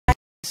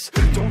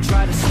Don't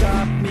try to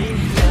stop me,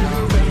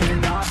 never ain't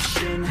an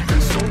option.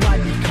 So I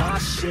be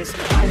cautious,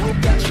 I hope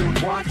that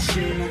you're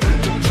watching.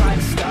 Don't try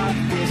to stop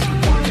this,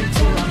 walk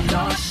until I'm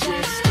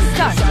nauseous.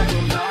 Cause I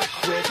will not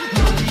quit,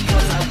 not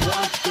because I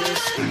want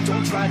this.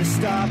 Don't try to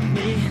stop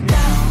me now.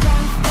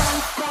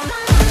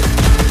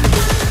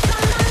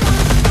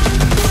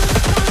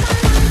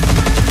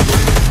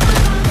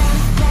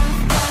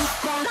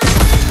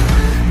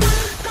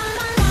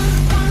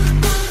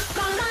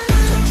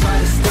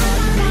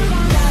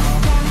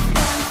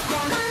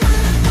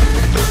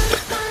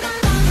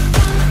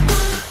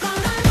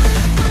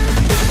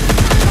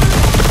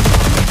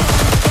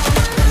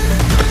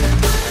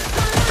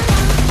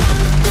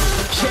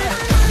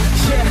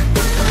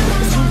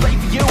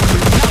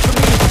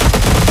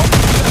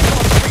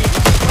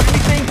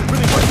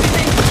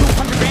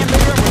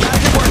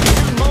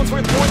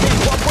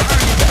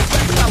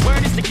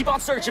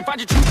 Search and find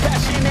your true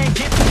passion and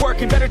get to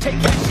work and better take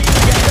action.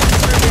 Yeah,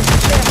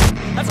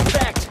 that's a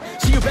fact.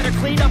 So you better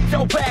clean up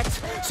your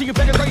act. So you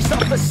better raise up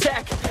the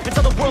sack and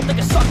tell the world they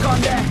can suck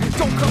on that.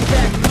 Don't come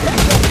back, pack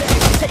your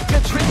bags, take a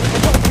trip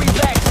and don't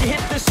relax. You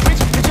hit the switch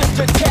and just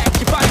attack.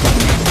 You find your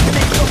niche and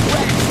make your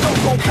racks.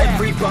 Don't go back.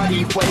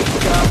 Everybody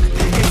wake up,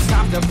 it's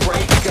time to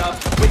break up.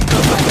 Wake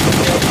up like you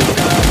made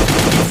up.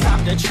 It's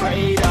time to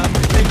trade up.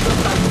 Think the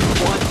life you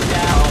want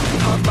now,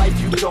 a life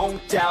you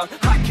don't doubt.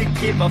 I could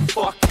give a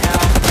fuck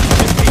now.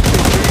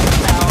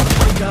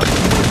 Wake up,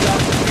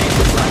 man,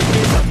 this life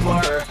is a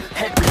blur.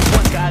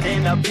 Everyone's got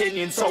an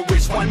opinion, so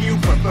which one you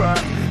prefer?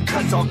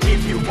 Cause I'll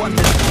give you one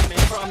that's coming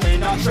from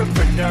an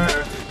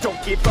entrepreneur. Don't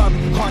give up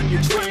on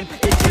your dream,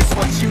 it's just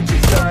what you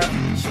deserve.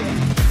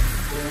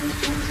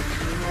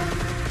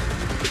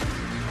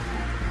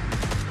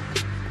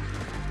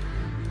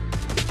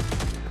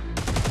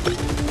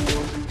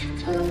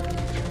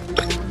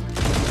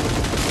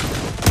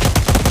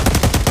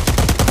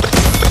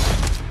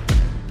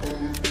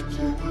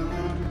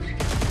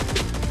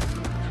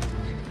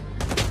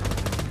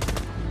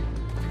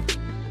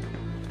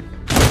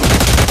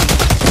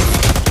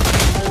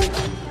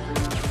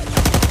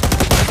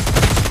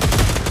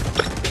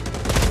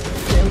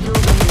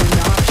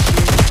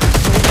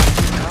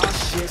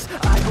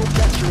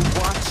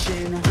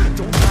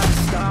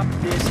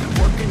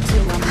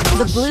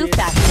 The blue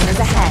faction is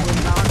ahead.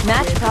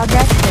 Match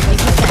progress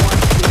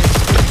 50%.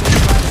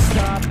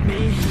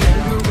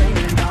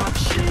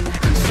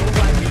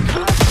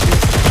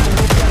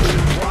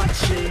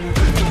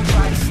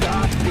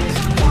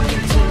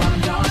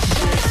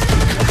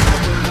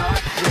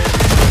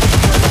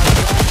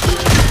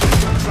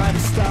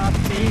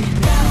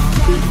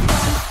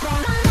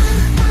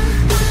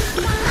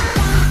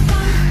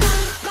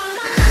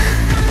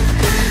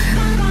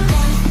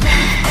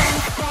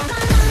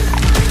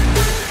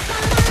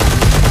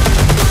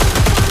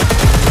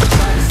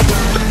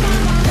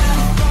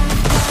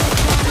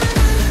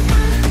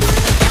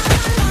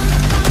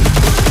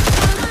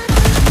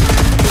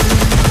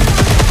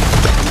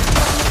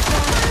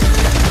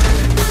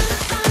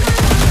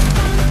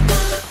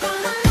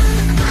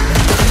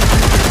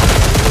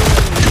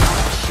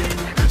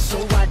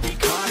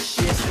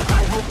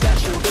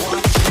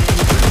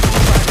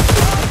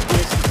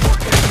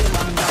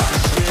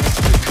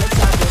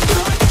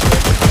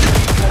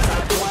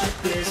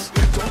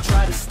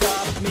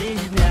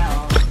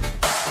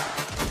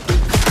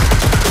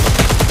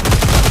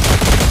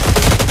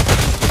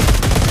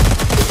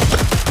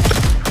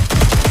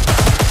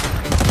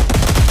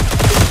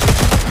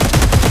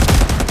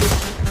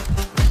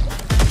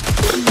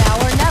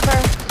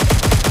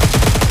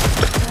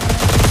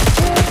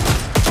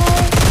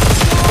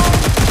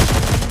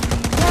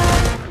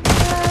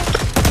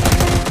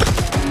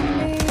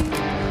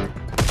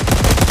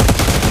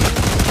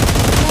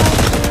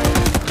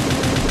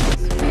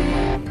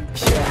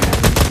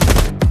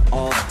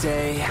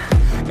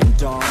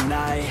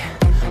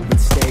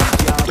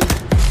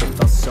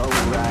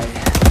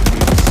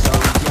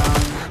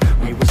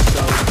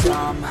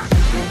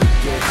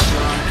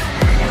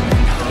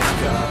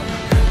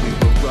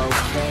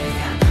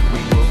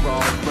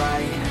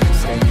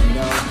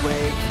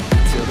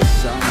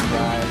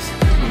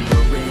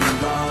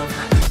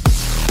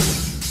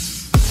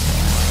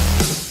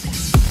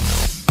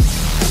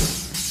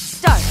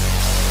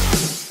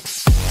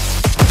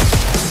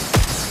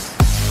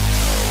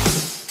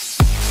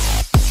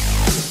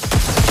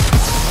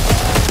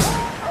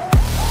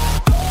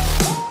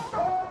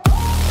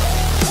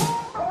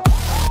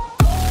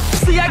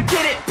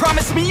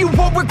 Promise me you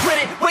won't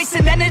regret it.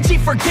 Wasting energy,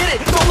 forget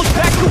it. Don't look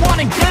back, go on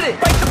and get it.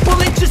 Bite the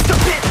bullet just a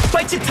bit.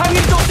 Bite your tongue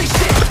and don't say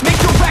shit.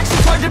 Make your actions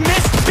hard to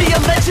miss. Be a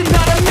legend,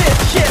 not a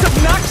myth. Yeah, it's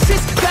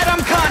obnoxious that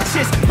I'm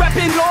conscious.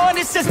 Rapping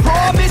honest as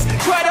promise.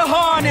 Try to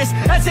harness.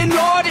 As an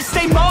artist,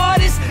 stay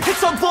modest.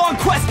 It's a long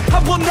quest. I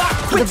will not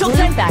quit till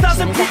 10,000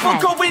 people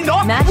going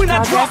off. When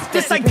I drop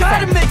this, I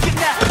gotta make it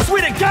now.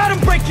 Swear to God,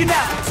 I'm breaking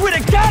out. Swear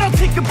to God, I'll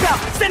take a bow.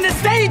 Stand the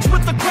stage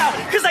with the crowd.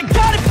 Cause I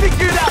got it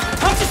figured out.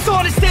 I'm just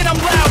honest and I'm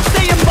loud.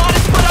 Staying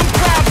modest, but I'm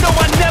proud. No,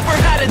 I never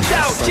had a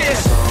doubt. Yeah.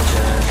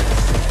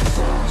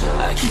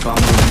 I keep on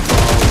moving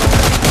forward.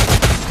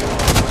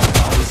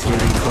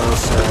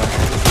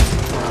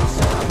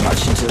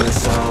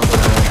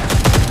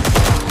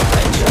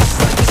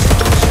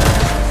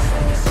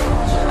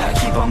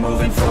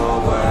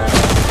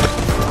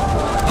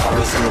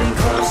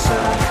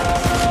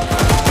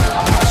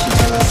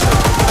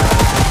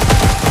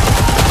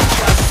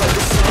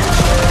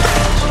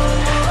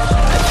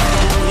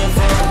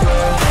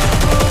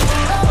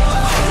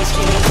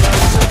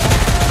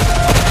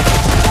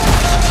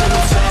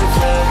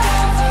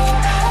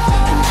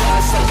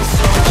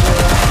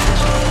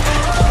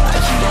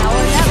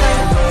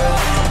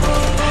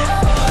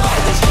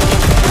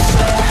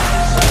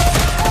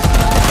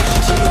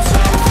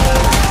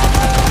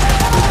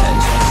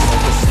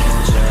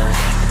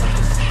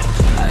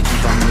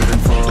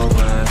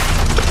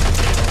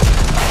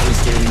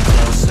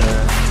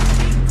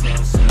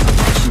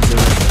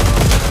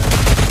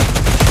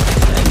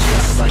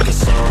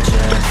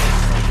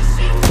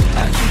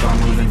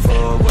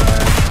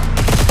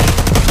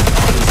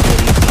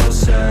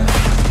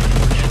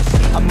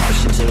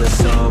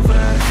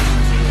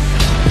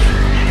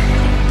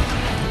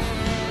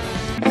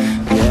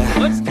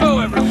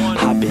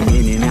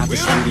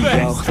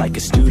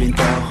 student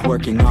though,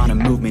 working on a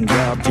movement,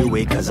 yeah, I'll do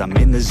it cause I'm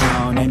in the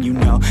zone. And you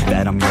know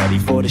that I'm ready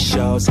for the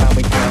shows. How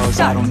it goes,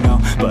 I don't know,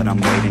 but I'm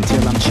waiting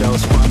till I'm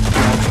chose one.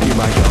 Here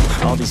I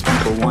go, all these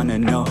people wanna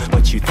know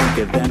what you think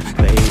of them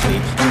lately.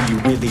 Do you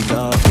really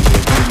love me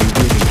or do you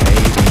really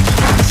hate me?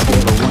 On a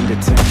scale of 1 to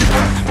 10,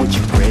 what would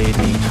you grade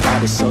me? All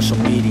this social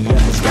media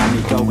has got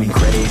me going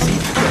crazy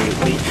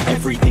lately.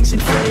 Everything's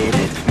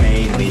inflated,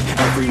 mainly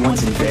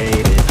everyone's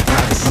invaded.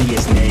 Privacy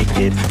is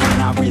naked,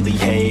 and I really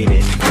hate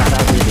it. God,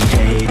 I really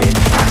hate it.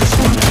 I just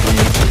wanna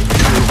make it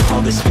through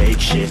all this fake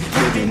shit.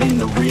 Living in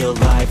the real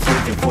life,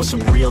 looking for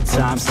some real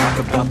times. Talk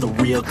about the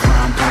real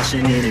crime,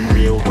 passionate in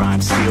real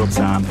rhymes. Steal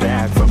time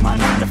back from my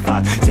 9 to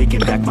 5,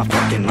 taking back my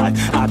fucking life.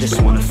 I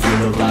just wanna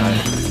feel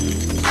alive.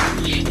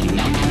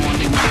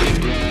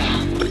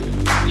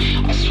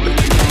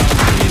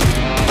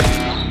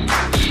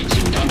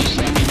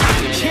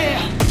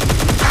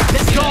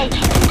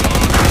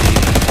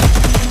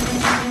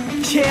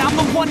 Yeah, I'm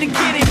the one to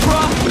get it, bro.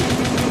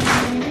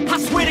 I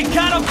swear to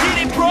God I'll get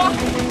it, bro.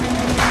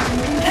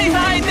 Hey,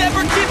 I ain't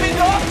never giving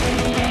up.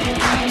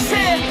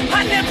 Yeah,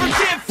 I never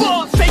give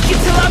up. Fake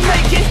it till I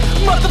make it.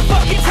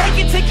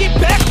 Motherfucking take it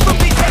back from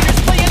these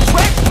haters. Playing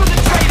tracks for the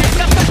traitors.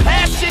 Got the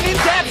passion in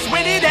depths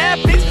when it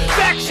happens.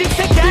 Factions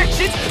take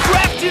actions,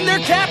 drafting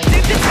their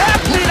captains. It's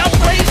happening, I'm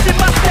raising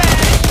my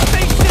status.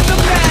 Facing the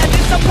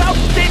madness, I'm out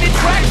gaining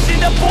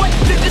traction. Avoid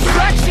the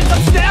distractions, I'm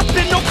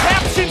snapping, no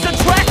captions.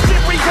 Attraction,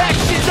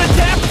 reactions,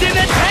 adapting,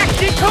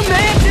 attacking,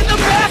 commanding the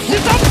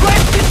masses. I'm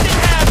practicing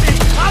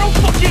habits, I don't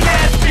fucking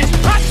ask it,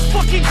 I just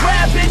fucking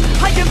grab it.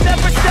 I am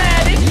never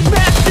static,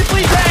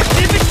 massively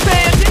active,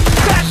 expanding,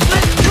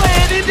 backslid,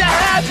 plan into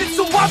habits.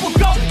 So I will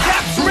go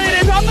capture it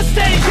and I'ma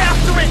stay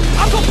after it.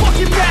 I'll go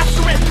fucking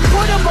master it,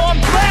 put them on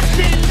blast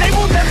it. They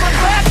will never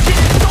last it,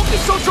 don't be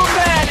so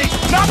dramatic.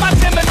 Not my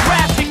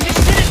demographic, this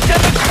shit is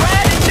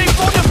democratic. They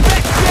won't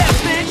affect that,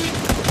 bitch.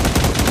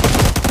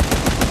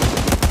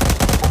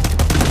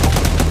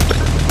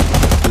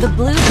 The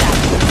blue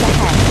faction is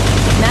ahead.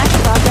 Match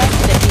progress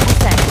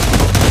 50%.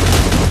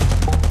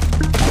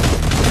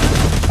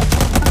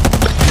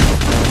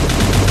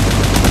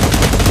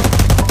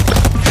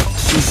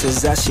 She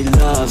says that she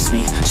loves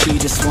me, she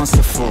just wants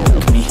to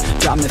fuck me.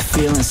 Got me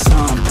feeling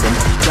something,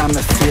 got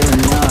me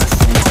feeling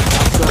nothing.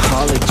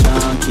 Alcoholic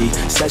junkie,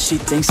 says she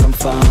thinks I'm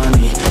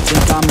funny.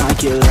 Think I might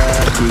get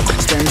lucky,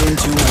 spending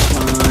too much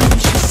money.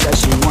 She says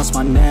she wants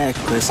my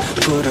necklace,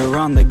 put her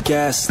on the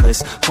guest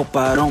list. Hope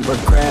I don't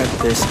regret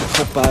this,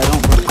 hope I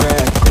don't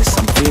regret this.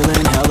 I'm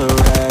feeling hella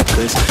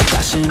reckless,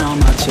 cashing all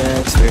my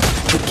checks here.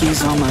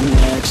 Cookies on my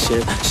neck,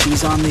 shit,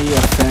 she's on the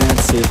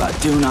offensive. I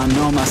do not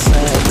know my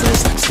set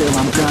list, still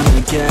I'm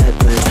gonna get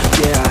lit.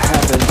 Yeah, I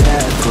have a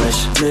death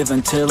wish, live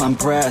until I'm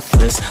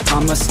breathless.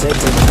 I'ma stay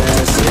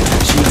progressive,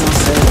 she gon'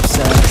 stay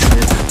obsessive.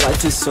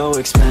 Life is so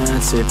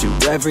expensive, do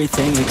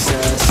everything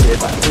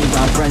excessive. I think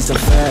my brain's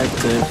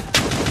defective,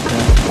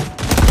 yeah.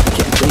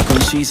 Can't think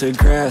when she's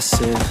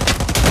aggressive, yeah.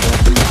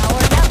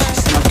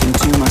 She snuck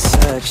into my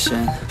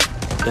section,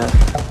 yeah.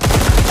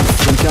 I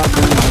think I've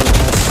learned my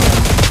lesson,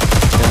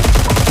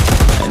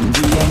 yeah. And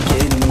we ain't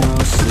getting no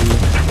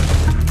sleep.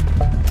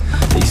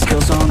 These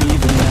girls don't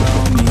even know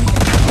me.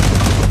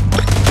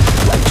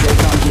 Like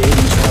Drake, I'm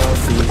getting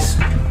trophies.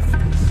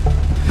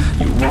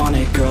 You want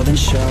it, girl, then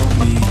show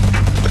me,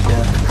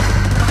 yeah.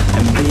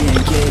 And we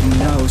ain't getting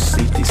no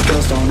sleep. These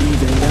girls don't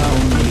even know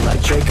me.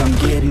 Like Drake, I'm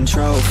getting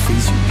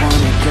trophies. You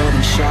want it, girl,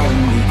 then show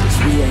me. Cause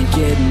we ain't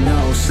getting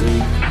no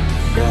sleep,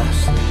 yeah.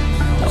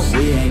 No,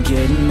 we ain't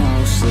getting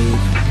no sleep,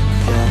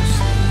 yeah.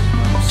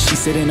 She's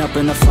sitting up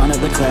in the front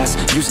of the class,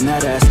 using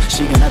that ass,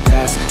 she gonna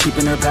pass.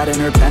 Keeping her pad and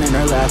her pen in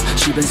her lap.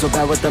 She been so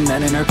bad with the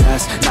men in her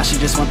past. Now she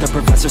just want the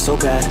professor so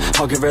bad.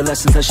 I'll give her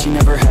lessons that she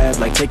never had,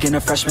 like taking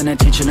a freshman and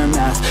teaching her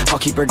math. I'll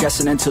keep her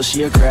guessing until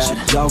she a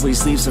grad. She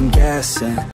always leaves them guessing.